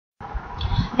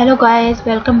Hello guys,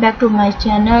 welcome back to my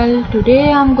channel.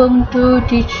 Today I'm going to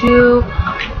teach you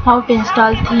how to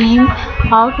install theme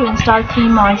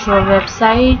on your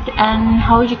website and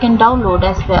how you can download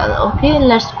as well. Okay,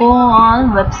 let's go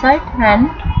on website and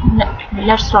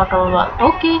let's start our work.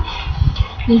 Okay,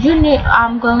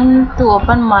 I'm going to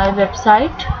open my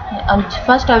website, and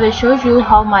first I will show you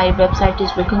how my website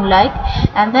is looking like,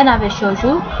 and then I will show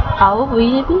you how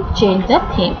we will change the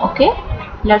theme. Okay,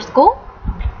 let's go.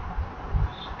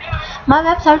 My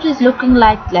website is looking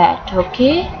like that.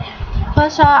 Okay,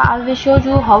 first I will show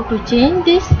you how to change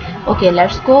this. Okay,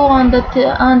 let's go on the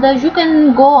you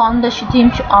can go on the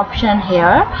theme option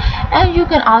here, and you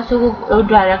can also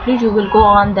directly you will go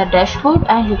on the dashboard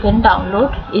and you can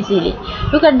download easily.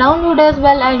 You can download as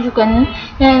well, and you can,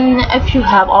 and if you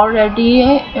have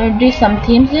already did some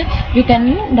themes, you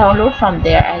can download from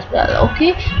there as well.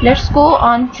 Okay, let's go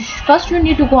on. First you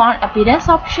need to go on appearance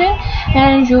option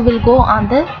and you will go on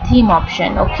the theme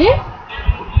option. Okay,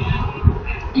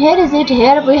 here is it.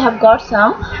 Here we have got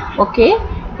some. Okay,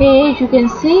 you can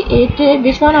see it.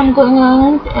 Which one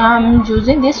I'm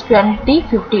using this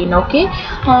 2015. Okay,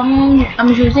 I'm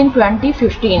using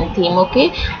 2015 theme.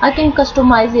 Okay, I can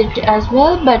customize it as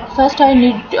well, but first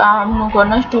I'm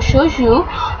gonna to show you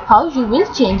how you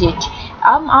will change it.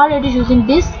 I'm already using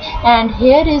this, and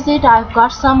here is it. I've got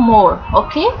some more.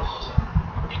 Okay,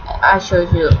 I show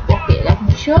you. Okay, let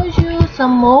me show you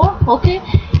some more. Okay,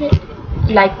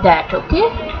 like that. Okay,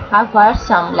 I've got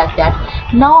some like that.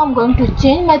 Now I'm going to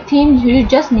change my theme. You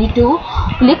just need to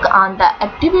click on the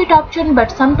activate option, but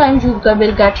sometimes you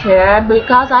will get here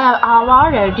because I have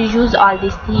already used all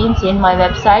these themes in my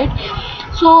website,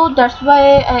 so that's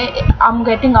why I'm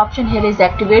getting option here is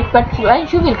activate. But when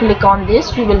you will click on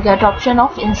this, you will get option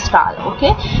of install.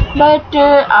 Okay, but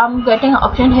I'm getting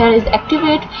option here is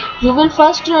activate. You will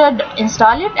first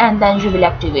install it and then you will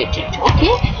activate it.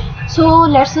 Okay, so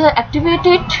let's activate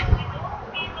it,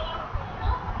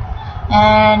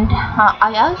 and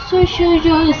I also show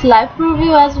you is live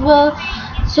preview as well.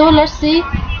 So let's see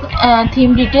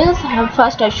theme details.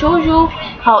 First I show you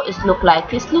how it look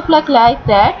like. It's look like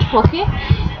that. Okay,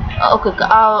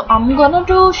 I'm gonna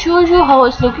to show you how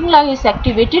it's looking like. It's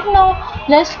activated now.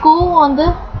 Let's go on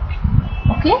the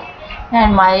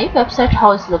and my website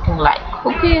how it's looking like.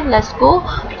 Okay, let's go.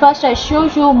 First I show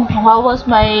you how was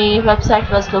my website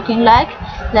was looking like.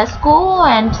 Let's go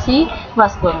and see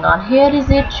what's going on. Here is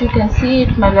it. You can see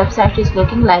it. My website is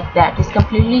looking like that. It's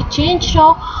completely changed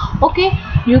now. Okay,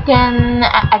 you can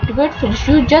activate.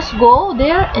 You just go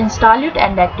there, install it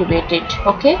and activate it.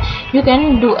 Okay, you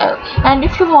can do and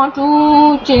if you want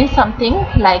to change something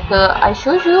like I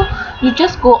show you, you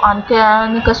just go on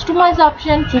customize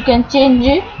option. You can change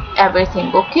it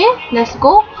everything. Okay, let's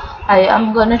go. I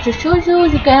am gonna to show you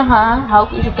how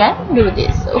you can do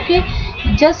this. Okay,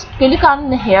 just click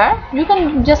on here. You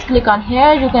can just click on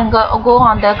here. You can go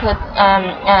on the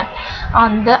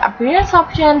appearance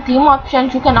option, theme option.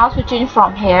 You can also change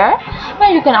from here,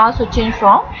 and you can also change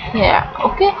from here.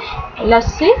 Okay,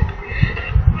 let's see,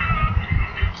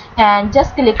 and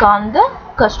just click on the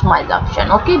customize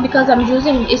option. Okay, because I'm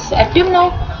using it's active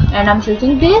now and I'm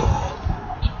using this.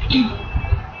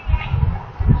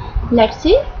 Let's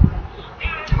see.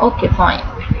 Okay, fine.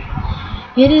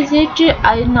 Here is it.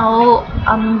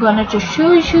 I'm gonna to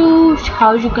show you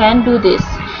how you can do this.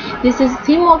 This is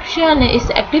theme option.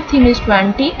 Is active theme is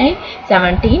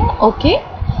 2017. Okay,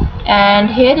 and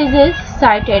here is a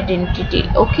site identity.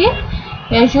 Okay,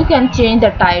 and you can change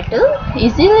the title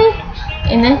easily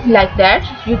like that.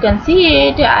 You can see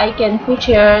it. I can put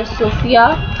here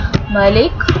Sophia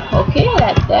Malik. Okay,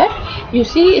 like that. You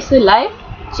see it's a live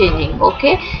changing.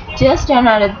 Okay, just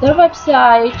another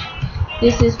website.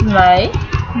 This is my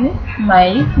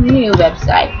new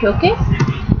website. Okay,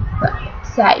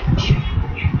 site.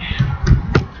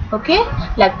 Okay,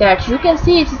 like that. You can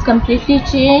see it is completely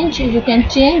changed. You can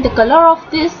change the color of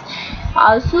this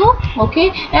also.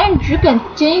 Okay, and you can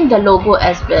change the logo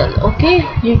as well. Okay,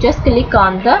 you just click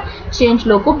on the change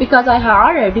logo because I have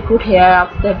already put here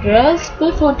of the dress.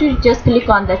 Before you just click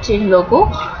on the change logo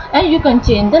and you can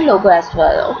change the logo as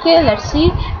well. Okay, let's see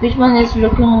which one is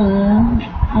looking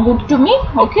good to me.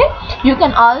 Okay, you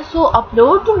can also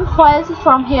upload files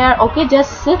from here. Okay,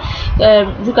 just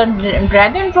you can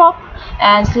drag and drop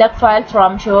and select file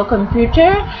from your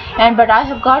computer, and but I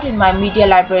have got in my media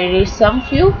library some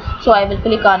few, so I will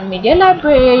click on media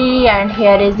library, and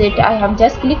here is it. I have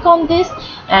just click on this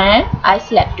and I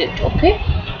select it. Okay,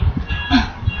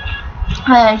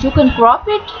 and you can crop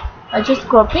it. Just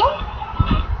cropping.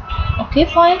 Okay,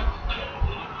 fine.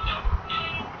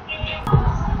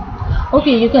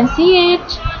 Okay, you can see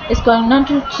it. it's going not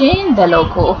to change the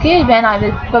logo. Okay, when I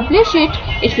will publish it,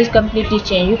 it will completely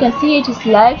change. You can see it is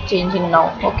live changing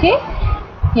now. Okay,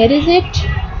 here is it,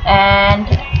 and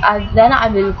then I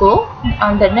will go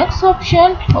on the next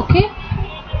option. Okay,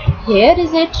 here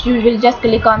is it. You will just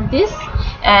click on this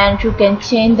and you can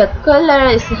change the color.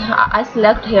 I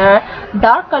select here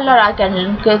dark color. I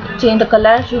can change the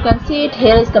colors. You can see it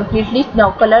here is completely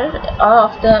now color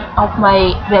of my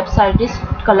website. This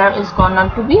color is going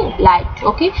on to be light.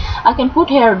 Okay, I can put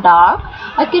here dark.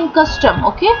 I can custom.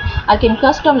 Okay, I can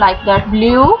custom like that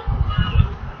blue.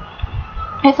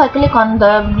 If I click on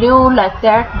the blue like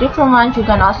that, different ones, you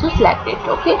can also select it.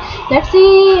 Okay, let's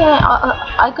see.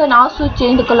 I can also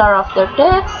change the color of the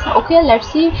text. Okay, let's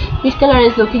see which color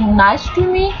is looking nice to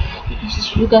me.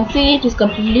 You can see it is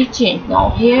completely changed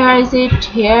now. Here is it,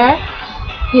 here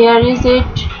is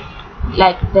it,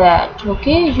 like that.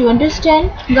 Okay, you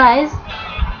understand, guys?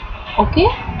 Okay,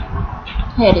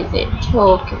 here is it.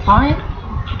 Okay, fine.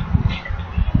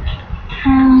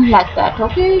 Like that.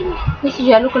 Okay, this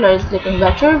yellow color is looking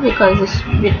better because it's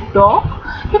a bit dark.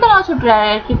 You can also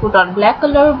directly put on black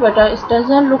color, but it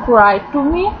doesn't look right to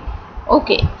me.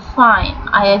 Okay, fine.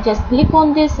 I just click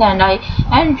on this, and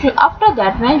after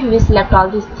that, when you will select all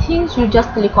these things, you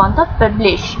just click on the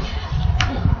publish.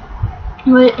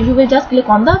 You will just click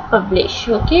on the publish.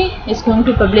 Okay, it's going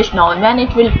to publish now. When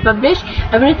it will publish,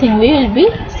 everything will be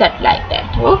set like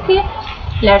that. Okay,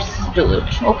 let's do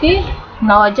it. Okay,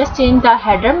 now I just change the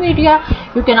header media.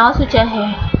 You can also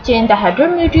change the header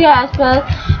media as well,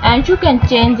 and you can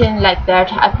change in like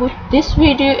that. I put this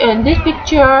video in this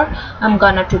picture. I'm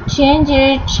gonna to change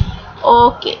it.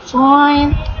 Okay,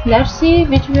 fine. Let's see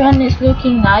which one is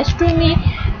looking nice to me.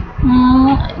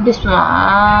 This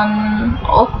one.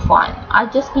 Okay, fine. I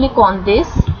just click on this.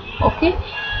 Okay,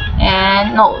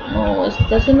 and no, it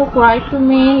doesn't look right to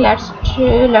me. Let's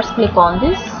click on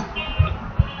this.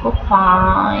 Oh,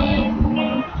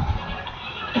 fine.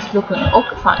 It's looking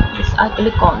okay. Fine. I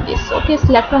click on this. Okay,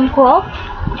 select on crop.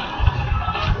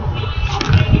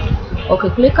 Okay,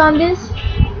 click on this.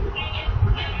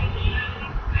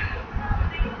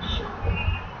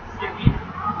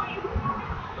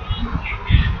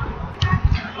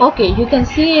 Okay, you can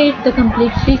see it the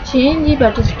completely changed,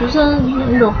 but it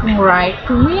doesn't looking right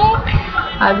to me.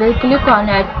 I will click on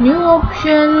add new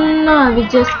option. I will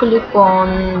just click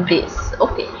on this.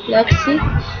 Okay, let's see.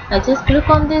 I just click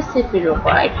on this if it look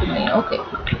right to me. Okay,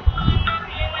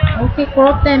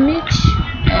 crop the image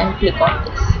and click on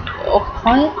this. Okay,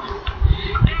 fine.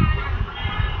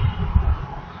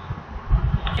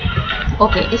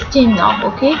 Okay, it's changed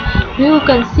now. Okay, you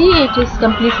can see it is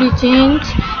completely changed,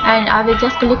 and I will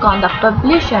just click on the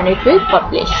publish and it will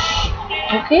publish.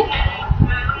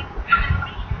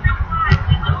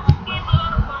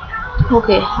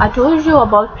 Okay, I told you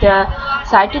about the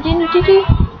site identity,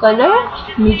 color,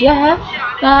 media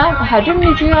header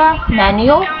media,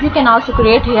 menu. You can also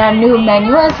create here a new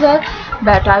menu as well,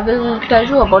 but I will tell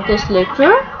you about this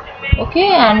later.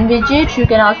 Okay, and widget, you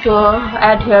can also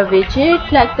add here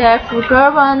widget like that,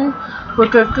 footer 1,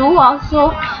 footer 2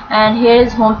 also, and here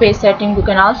is home page setting. You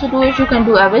can also do it. You can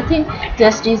do everything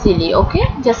just easily. Okay,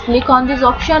 just click on this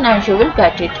option and you will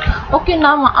get it. Okay,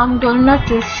 now I'm gonna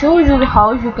to show you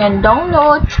how you can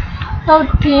download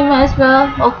the theme as well.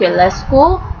 Okay, let's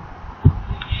go.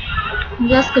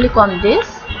 Just click on this.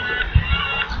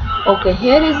 Okay,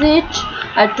 here is it.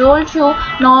 I told you.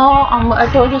 Now I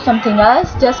told you something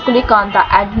else. Just click on the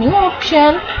add new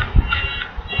option,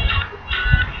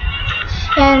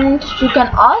 and you can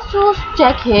also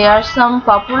check here some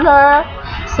popular,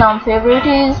 some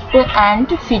favorites and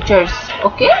features.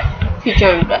 Okay,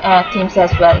 featured themes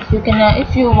as well. You can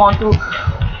if you want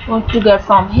to get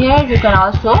from here, you can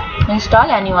also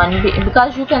install anyone,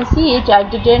 because you can see it I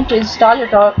didn't install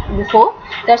it before.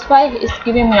 That's why it's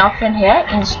giving me option here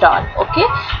install. Okay,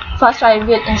 first I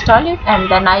will install it and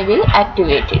then I will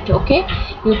activate it. Okay,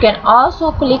 you can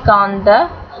also click on the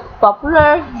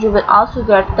popular. You will also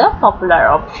get the popular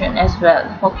option as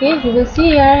well. Okay, you will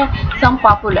see here some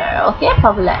popular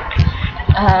popular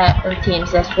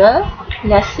themes as well.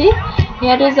 Let's see.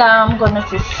 Here is I'm gonna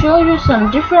to show you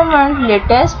some different one,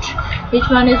 latest. Which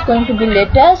one is going to be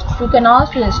latest? You can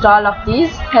also install of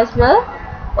these as well.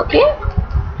 Okay,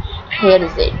 here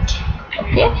is it.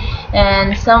 Okay,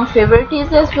 and some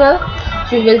favorites as well.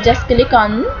 You will just click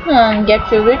on get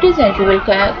favorites and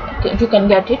you can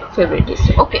get it favorites.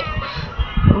 Okay,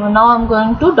 now I'm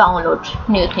going to download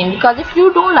new theme, because if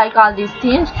you don't like all these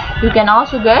themes, you can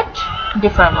also get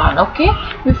different one. Okay,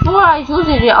 before I use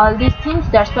it all these things,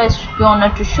 that's why it's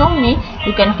gonna to show me.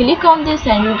 You can click on this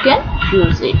and you can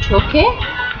use it. Okay,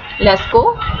 let's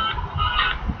go,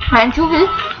 and you will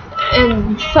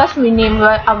and first we name,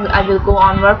 I will go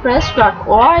on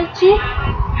wordpress.org.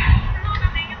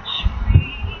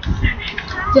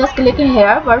 Just clicking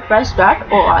here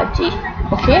wordpress.org.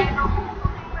 okay,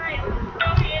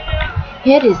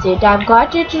 here is it. I've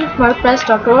got it.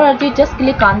 wordpress.org. just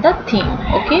click on the theme.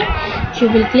 okay, you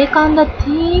will click on the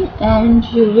theme and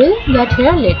you will get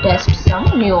here latest,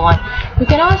 some new one. You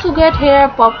can also get here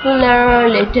popular,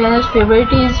 latest,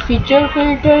 favorites, feature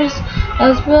filters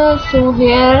as well. So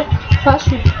here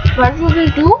first what you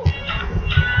will do,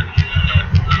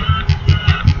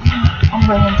 I'm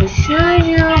going to show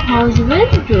you how you will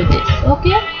do this.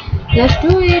 okay, let's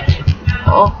do it.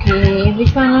 Okay,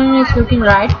 which one is looking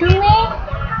right to me?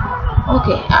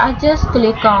 Okay, I just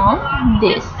click on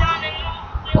this.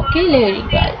 okay, very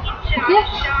good. okay,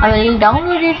 I will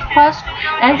download it first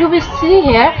and you will see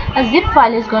here a zip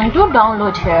file is going to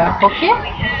download here. okay,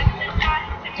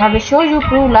 I will show you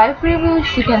through live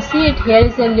previews. You can see it here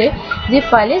is a zip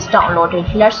file is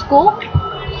downloaded. Let's go.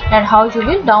 And how you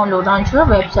will download on your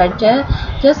website.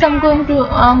 Just I'm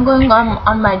going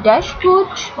on my dashboard.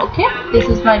 okay, this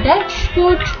is my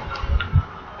dashboard.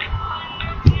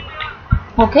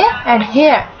 okay, and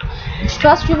here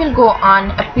first you will go on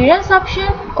appearance option.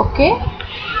 okay,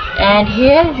 and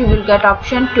here you will get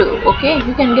option 2. okay,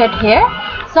 you can get here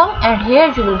some, and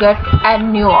here you will get add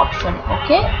new option.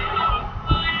 okay,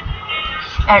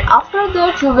 and after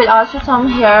that you will also some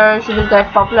here you will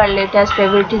get popular, latest,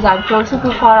 favorites. I've told you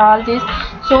before all this.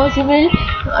 So you will,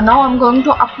 now I'm going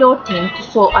to upload theme.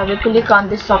 So I will click on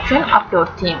this option,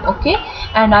 upload theme. okay,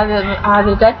 and I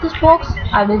will get this box.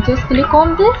 I will just click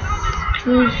on this,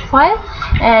 choose file,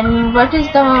 and what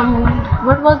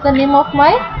was the name of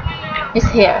my, is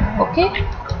here. okay,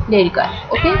 there you go.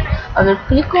 okay, I will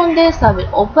click on this, I will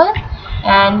open,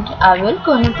 and I will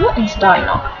go to install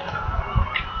now.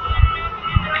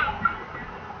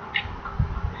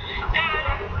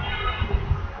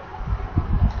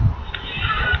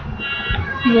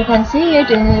 You can see it,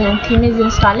 theme is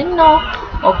installing now.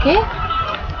 okay,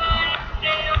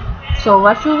 so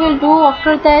what you will do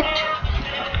after that,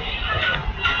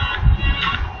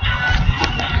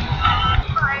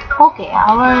 okay,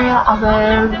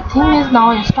 our theme is now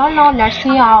installed. Now let's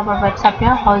see our website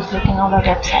here, how is looking our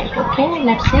website. okay,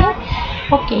 let's see.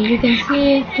 okay, you can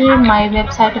see it, my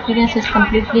website appearance is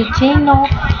completely changed now.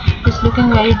 It's looking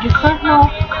very different now.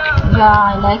 Yeah,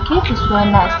 I like it. It's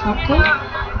very nice. okay,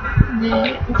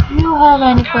 if you have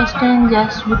any question,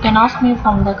 just you can ask me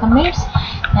from the comments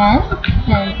and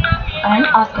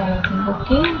ask anything.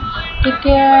 okay, take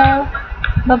care,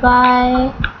 bye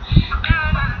bye.